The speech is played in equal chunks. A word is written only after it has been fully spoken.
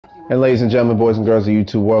And ladies and gentlemen, boys and girls of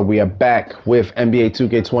YouTube world, we are back with NBA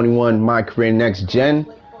 2K21, My Career Next Gen,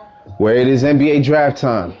 where it is NBA draft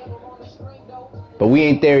time. But we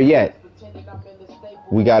ain't there yet.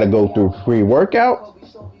 We got to go through pre-workout.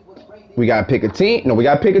 We got to pick a team. No, we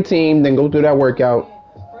got to pick a team, then go through that workout,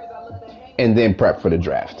 and then prep for the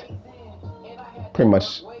draft. Pretty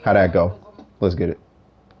much how that go. Let's get it.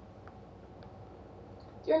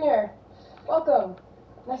 Junior, welcome.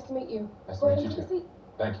 Nice to meet you. Nice to meet you too.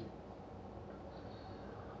 Thank you.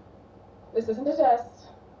 This isn't a test.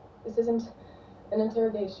 This isn't an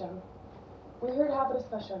interrogation. We're here to have a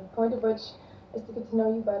discussion, point of which is to get to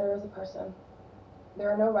know you better as a person. There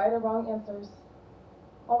are no right or wrong answers.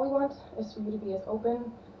 All we want is for you to be as open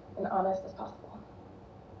and honest as possible.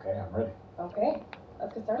 Okay, I'm ready. Okay,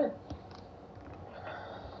 let's get started.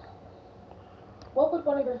 What would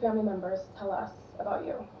one of your family members tell us about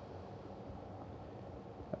you?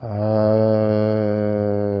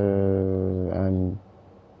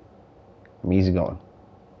 I'm easygoing.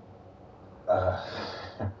 That's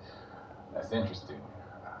interesting.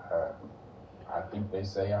 I think they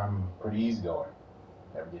say I'm pretty easygoing.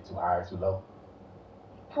 Never get too high or too low.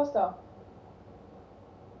 How so?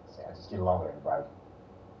 See, I just get along with everybody.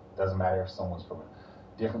 Doesn't matter if someone's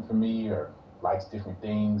different from me or likes different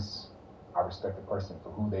things. I respect the person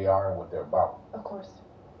for who they are and what they're about. Of course.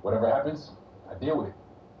 Whatever happens, I deal with it.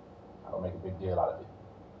 I don't make a big deal out of it.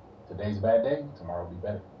 Today's a bad day, tomorrow will be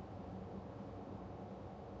better.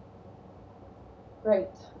 Great.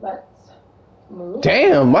 Let's move.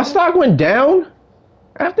 Damn, my stock went down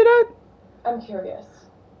after that? I'm curious.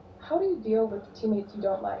 How do you deal with teammates you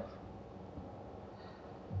don't like?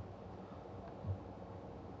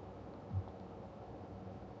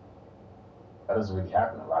 That doesn't really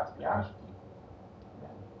happen a lot, to be honest with you.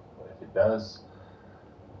 But if it does,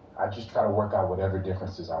 I just try to work out whatever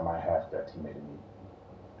differences I might have with that teammate and me.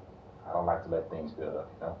 I don't like to let things build up,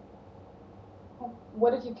 you know?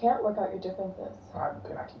 What if you can't work out your differences?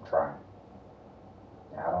 Then I keep trying.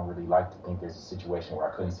 And I don't really like to think there's a situation where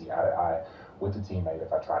I couldn't see eye to eye with the teammate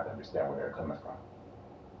if I tried to understand where they're coming from.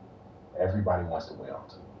 Everybody wants to win on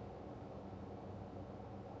team.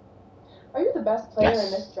 Are you the best player Yes.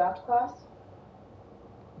 in this draft class?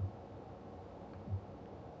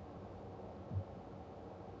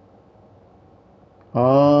 I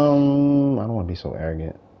don't want to be so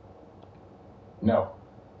arrogant. No,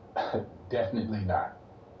 definitely not.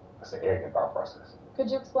 That's an arrogant thought process. Could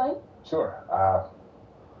you explain? Sure.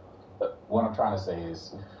 What I'm trying to say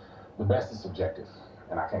is the best is subjective,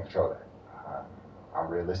 and I can't control that. I'm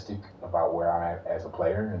realistic about where I'm at as a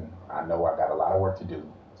player, and I know I've got a lot of work to do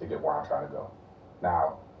to get where I'm trying to go.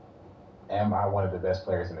 Now, am I one of the best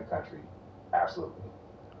players in the country? Absolutely.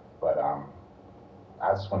 But I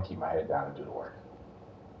just want to keep my head down and do the work.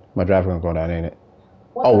 My draft gonna go down, ain't it?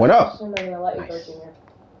 One Oh, last went up. question, and then I'm gonna let you Nice. go, Junior.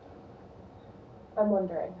 I'm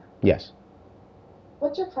wondering, Yes.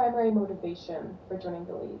 what's your primary motivation for joining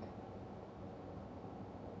the league?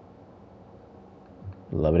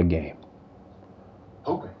 Love of the game.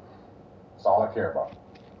 Hooping. That's all I care about.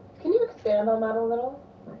 Can you expand on that a little?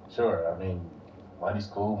 Sure. I mean, money's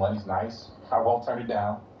cool, money's nice. I won't turn it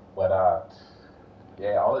down. But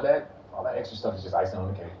yeah, all that extra stuff is just icing on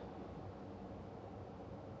the cake.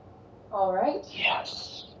 All right.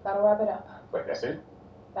 Yes. That'll wrap it up. Wait, that's it?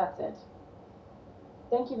 That's it.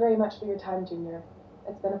 Thank you very much for your time, Junior.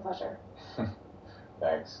 It's been a pleasure.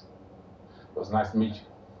 Thanks. It was nice to meet you.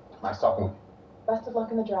 Nice talking with you. Best of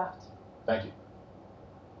luck in the draft. Thank you.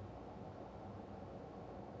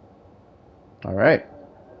 All right.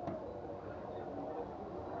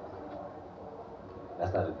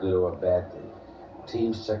 That's not a good or a bad thing.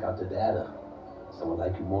 Teams check out the data. Someone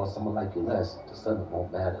like you more, someone like you less. The sudden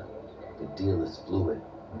won't matter. The deal is fluid.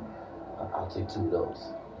 I'll take 2 of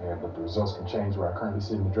those. Yeah, but the results can change where I currently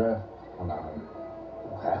sit in the draft. I'm not hungry. You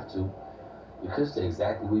don't have to. You could stay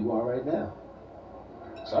exactly where you are right now.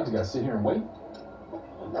 So I just gotta sit here and wait?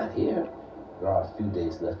 Well, not here. There are a few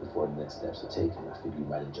days left before the next steps are taken. I figure you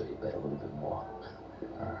might enjoy your bet a little bit more.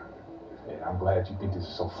 Yeah, I'm glad you think this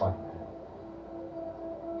is so funny, man.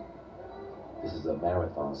 This is a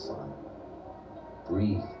marathon, son.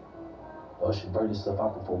 Breathe. Else you burn yourself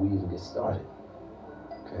out before we even get started.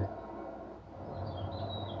 Okay?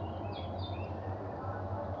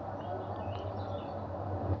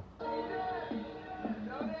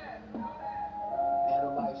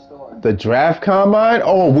 The draft combine?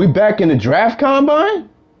 Oh, we back in the draft combine?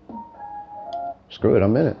 Screw it,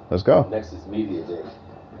 I'm in it. Let's go. Next is media day.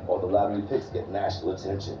 All the lottery picks get national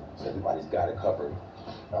attention, so everybody's got it covered.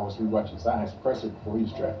 I was rewatching Science Professor before he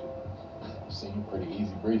was drafted. Seemed pretty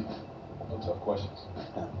easy breezy. No tough questions.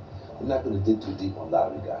 We're not going to dig too deep on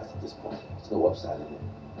lottery guys at this point. There's no upside in it.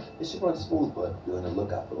 It should run smooth, but be on the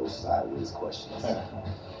lookout for those sideways questions.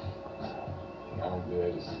 I'm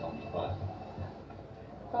good. This is going to be fun.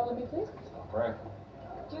 Follow me, please. All right.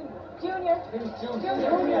 Junior.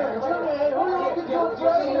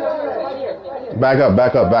 Back up.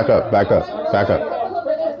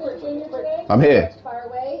 I'm here. Fire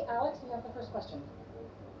away. Alex, you have the first question.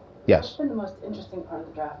 Yes. What's been the most interesting part of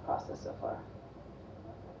the draft process so far?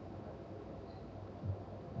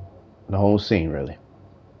 The whole scene, really.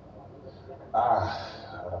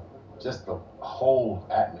 Just the whole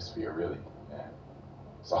atmosphere, really, man.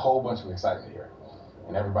 It's a whole bunch of excitement here.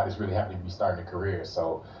 And everybody's really happy to be starting a career.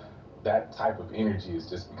 So that type of energy has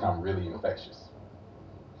just become really infectious.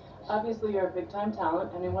 Obviously, you're a big-time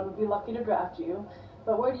talent. Anyone would be lucky to draft you.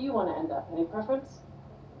 But where do you want to end up? Any preference?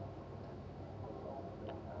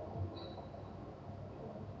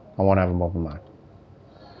 I want to have an open mind.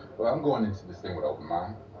 Well, I'm going into this thing with open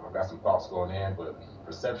mind. I've got some thoughts going in, but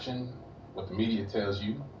perception, what the media tells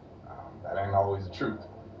you, that ain't always the truth.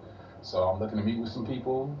 So I'm looking to meet with some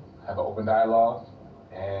people, have an open dialogue,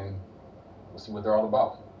 and we'll see what they're all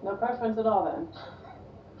about. No preference at all, then?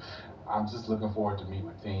 I'm just looking forward to meet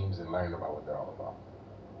with teams and learning about what they're all about.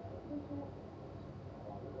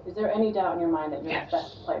 Is there any doubt in your mind that you're the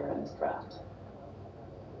best player in this draft?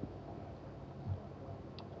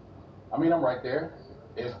 I mean, I'm right there,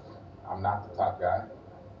 if I'm not the top guy.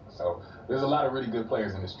 So there's a lot of really good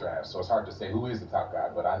players in this draft, so it's hard to say who is the top guy,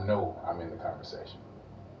 but I know I'm in the conversation.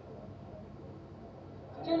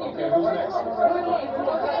 Okay, who's next?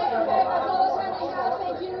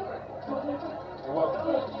 Thank you. You're welcome.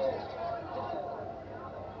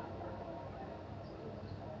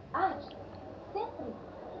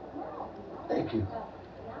 Thank you.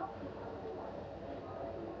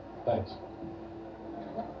 Thanks.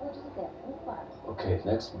 Okay,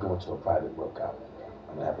 next we're going to a private workout.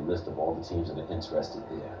 I'm going to have a list of all the teams that are interested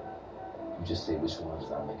there. You just say which ones,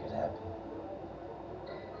 and I'll make it happen.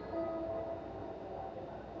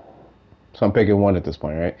 So I'm picking one at this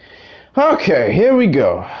point, right? Okay, here we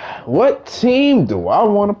go. What team do I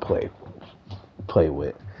want to play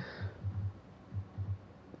with?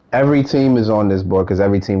 Every team is on this board because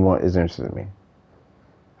every team is interested in me.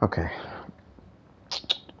 Okay.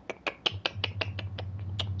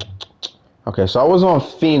 Okay, so I was on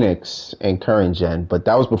Phoenix in current gen, but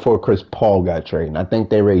that was before Chris Paul got traded. And I think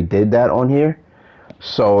they already did that on here,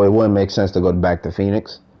 so it wouldn't make sense to go back to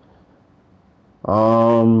Phoenix.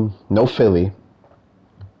 No Philly,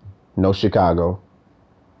 no Chicago.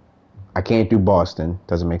 I can't do Boston.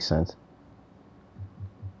 Doesn't make sense.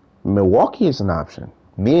 Milwaukee is an option.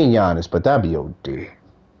 Me and Giannis, but that'd be OD.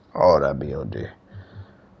 Oh, that'd be OD.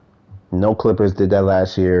 No Clippers did that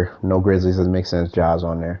last year. No Grizzlies doesn't make sense. Ja's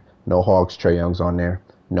on there. No Hawks, Trae Young's on there.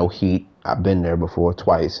 No Heat. I've been there before,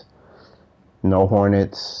 twice. No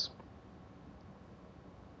Hornets.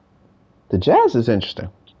 The Jazz is interesting.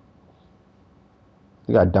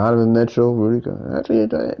 You got Donovan Mitchell, Rudy. Actually,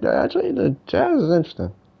 the Jazz is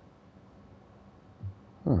interesting.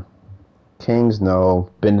 Kings,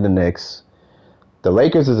 no. Been to the Knicks. The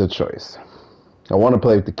Lakers is a choice. I want to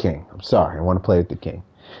play with the King. I'm sorry. I want to play with the King.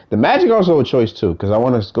 The Magic also a choice, too, because I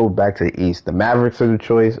want to go back to the East. The Mavericks are the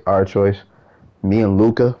choice, our choice. Me and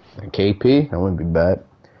Luka and KP, that wouldn't be bad.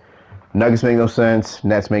 Nuggets make no sense.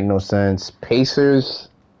 Nets make no sense. Pacers.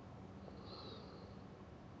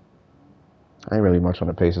 I ain't really much on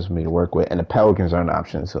the Pacers for me to work with. And the Pelicans are an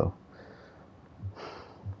option, so.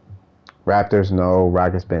 Raptors, no.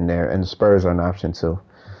 Rockets been there. And the Spurs are an option, too.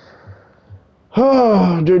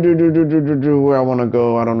 Oh, where I want to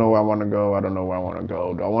go. I don't know where I want to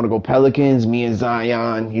go. Do I want to go Pelicans, me and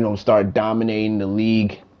Zion, start dominating the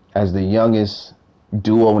league as the youngest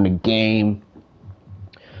duo in the game?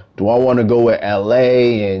 Do I want to go with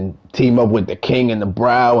LA and team up with the King and the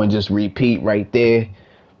Brow and just repeat right there?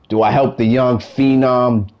 Do I help the young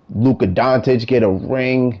phenom Luka Doncic get a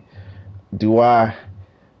ring? Do I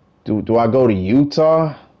go to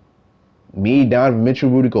Utah? Me, Donovan Mitchell,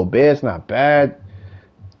 Rudy Gobert, it's not bad.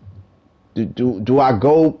 Do I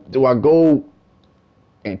go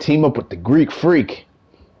and team up with the Greek Freak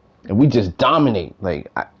and we just dominate?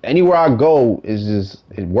 Anywhere I go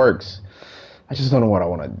it works. I just don't know what I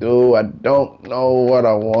want to do. I don't know what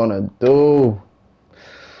I want to do.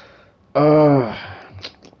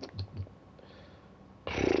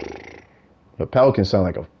 The Pelicans sound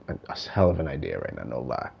like a hell of an idea right now, no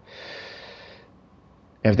lie.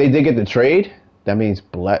 If they did get the trade, that means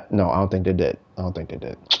no, I don't think they did.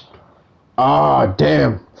 Ah,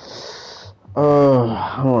 damn.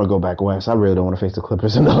 I don't want to go back west. I really don't want to face the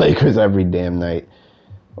Clippers and the Lakers every damn night.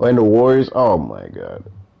 And the Warriors, oh my God.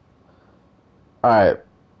 All right,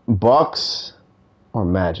 Bucks or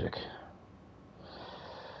Magic?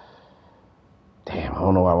 Damn, I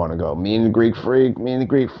don't know where I want to go. Me and the Greek Freak.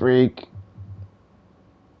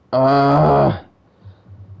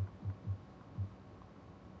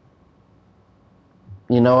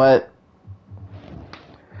 You know what?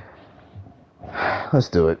 Let's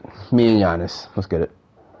do it. Me and Giannis. Let's get it.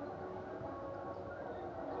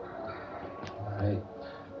 Alright,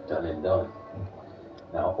 done and done.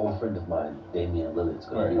 Now, an old friend of mine, Damian Lillard's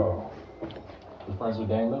gonna be. Hold on. You're friends with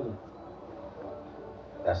Dame Lillard?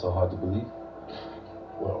 That's so hard to believe.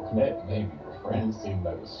 Well, maybe, but friends seem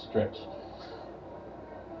like a stretch.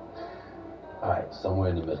 Alright, somewhere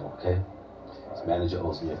in the middle, okay? His manager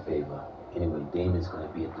owes me a favor. Anyway, Damian's gonna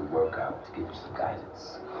be at the workout to give you some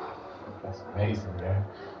guidance. That's amazing, man.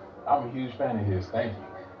 I'm a huge fan of his. Thank you.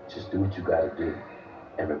 Just do what you gotta do.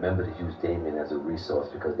 And remember to use Damian as a resource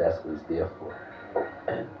because that's what he's there for. Oh,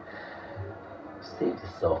 and save the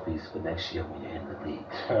selfies for next year when you're in the league.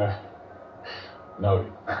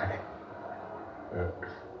 Noted.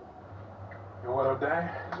 Yo, what up, Dang?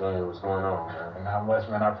 Junior, what's going on, man? And not much,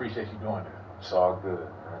 man. I appreciate you doing that. It's all good,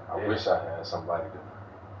 man. I wish I had somebody to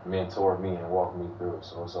mentor me and walk me through it,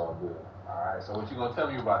 so it's all good. All right, so what you gonna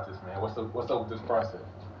tell me about this, man? What's up with this process?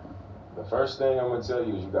 The first thing I'm gonna tell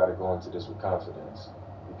you is you gotta go into this with confidence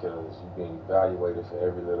because you're being evaluated for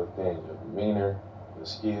every little thing, your demeanor, your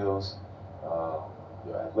skills,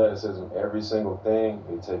 your athleticism, every single thing,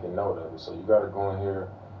 they taking note of it. So you gotta go in here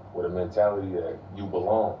with a mentality that you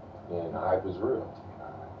belong and the hype is real.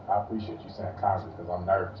 I appreciate you saying confidence because I'm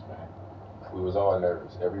nervous, man. We was all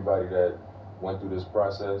nervous. Everybody that went through this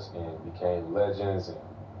process and became legends and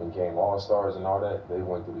became all-stars and all that, they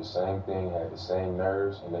went through the same thing, had the same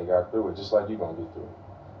nerves, and they got through it, just like you're going to get through it.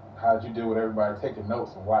 How'd you deal with everybody taking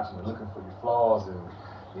notes and watching and looking for your flaws and,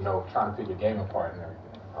 you know, trying to pick your game apart and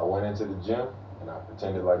everything? I went into the gym, and I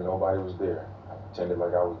pretended like nobody was there. I pretended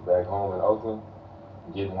like I was back home in Oakland,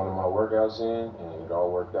 getting one of my workouts in, and it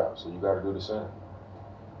all worked out. So you got to do the same.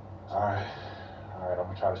 All right, I'm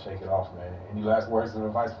going to try to shake it off, man. Any last words of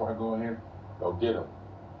advice before I go in here? Go get them.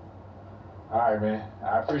 All right, man.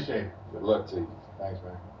 I appreciate it. Good luck to you. Thanks,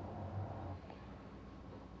 man.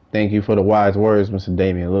 Thank you for the wise words, Mr.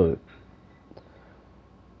 Damian Lillard.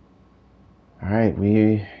 All right,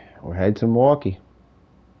 we're headed to Milwaukee.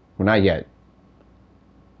 Well, not yet.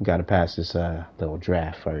 We got to pass this little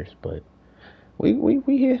draft first, but we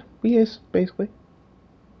here. We here, basically.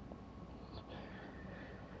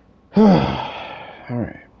 All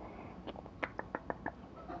right.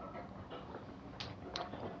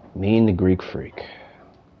 Me and the Greek Freak.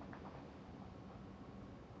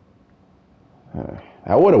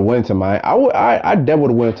 I would have went to I definitely would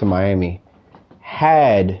have went to Miami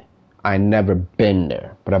had I never been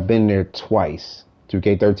there, but I've been there twice,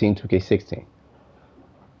 2K13, 2K16.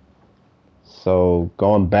 So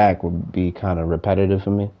going back would be kind of repetitive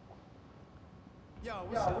for me.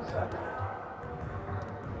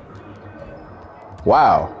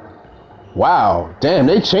 Wow, damn,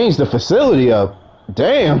 they changed the facility up.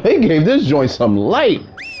 Damn, they gave this joint some light.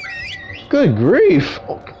 Good grief.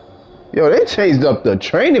 Yo, they changed up the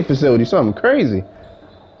training facility, something crazy.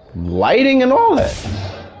 Lighting and all that.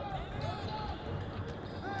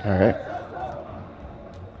 All right.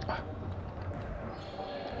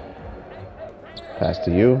 Pass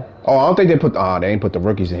to you. Oh, I don't think they ain't put the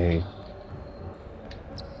rookies in here.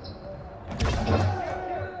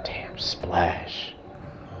 Damn, splash.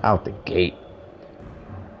 Out the gate.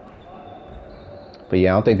 But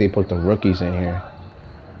yeah, I don't think they put the rookies in here.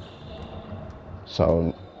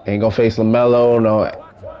 So, ain't gonna face LaMelo, no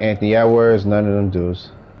Anthony Edwards, none of them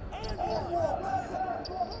dudes.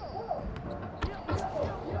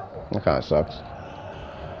 That kind of sucks.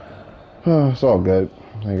 It's all good,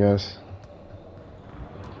 I guess.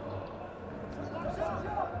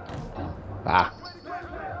 Ah.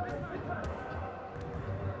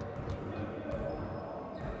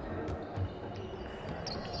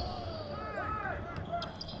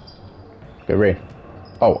 Get ready.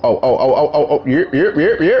 Oh.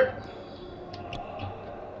 Here.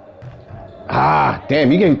 Ah,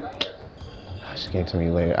 damn, you can. She gave it to me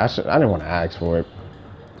later. I didn't want to ask for it.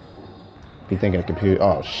 Be thinking of computer.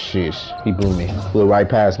 Oh, sheesh. He blew me. Blew right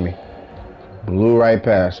past me.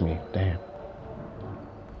 Damn.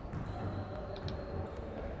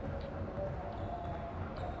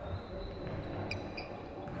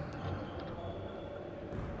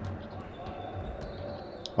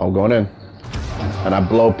 I'm going in. And I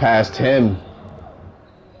blow past him.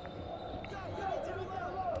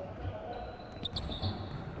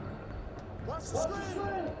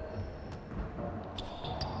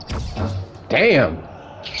 Damn.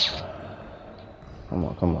 Come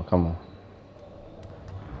on, come on, come on.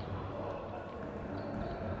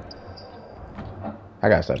 I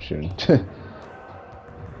gotta stop shooting.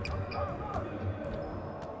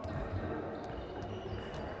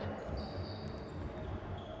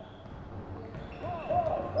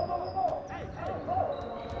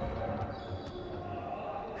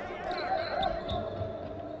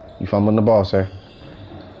 You fumbling the ball, sir.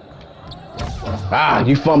 Ah,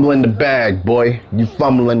 you fumbling the bag, boy. You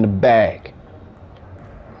fumbling the bag.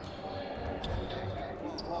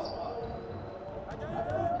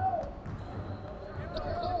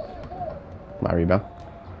 My rebound.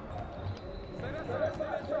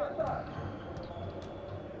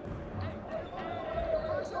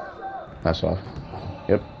 That's off.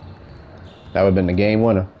 Yep. That would have been the game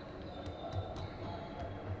winner.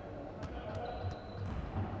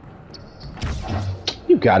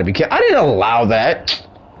 You gotta be kidding. I didn't allow that.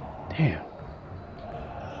 Damn.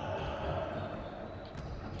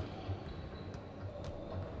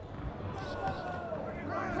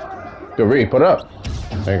 Good read. Put it up.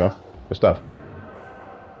 There you go. Good stuff.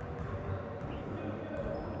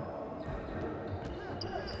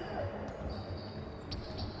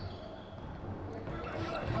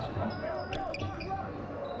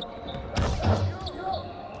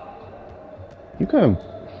 You can.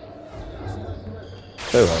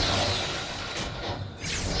 There we go.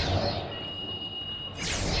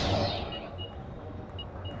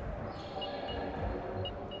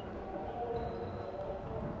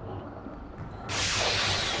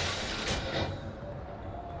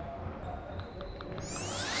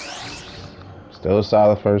 Still a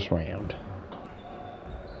solid first round.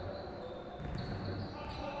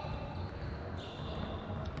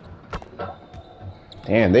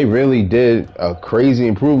 Damn, they really did a crazy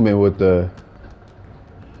improvement with the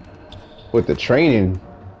training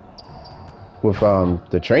with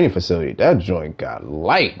the training facility. That joint got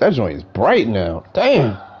light. That joint is bright now.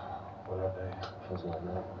 Damn. What up, Dave? What's going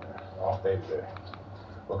on? Off day today.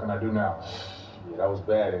 What can I do now? Yeah, that was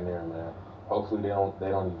bad in there, man. Hopefully they don't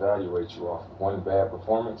evaluate you off one bad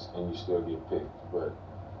performance and you still get picked. But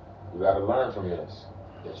you got to learn from this.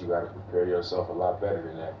 That you got to prepare yourself a lot better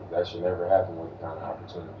than that. Because that should never happen with the kind of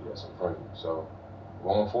opportunity that's in front of you. So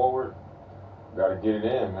going forward, you got to get it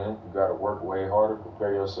in, man. You got to work way harder,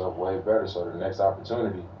 prepare yourself way better, so the next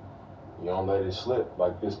opportunity, you don't let it slip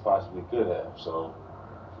like this possibly could have. So,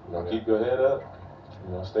 keep your head up.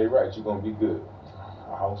 Stay right. You're gonna be good.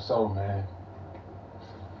 I hope so, man.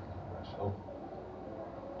 Let's hope.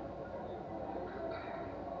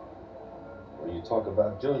 When you talk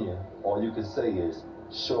about Junior, all you can say is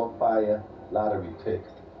surefire lottery pick.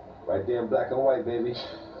 Right there in black and white, baby.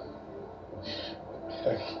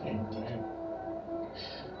 I can't, man.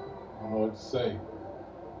 I don't know what to say.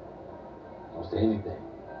 Don't say anything.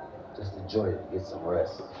 Just enjoy it. Get some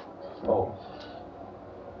rest. Oh.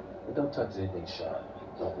 But don't touch anything sharp.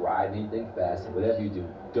 Don't ride anything fast. And whatever you do,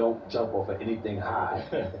 don't jump off of anything high.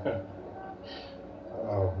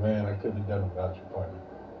 Oh, man, I couldn't have done it without your partner.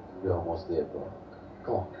 You're almost there, bro.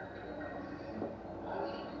 Come on.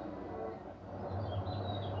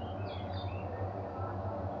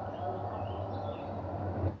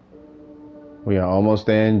 We are almost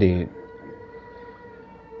there indeed.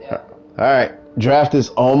 Yeah. All right, draft is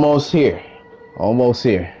almost here. Almost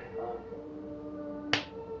here.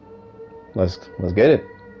 Let's get it.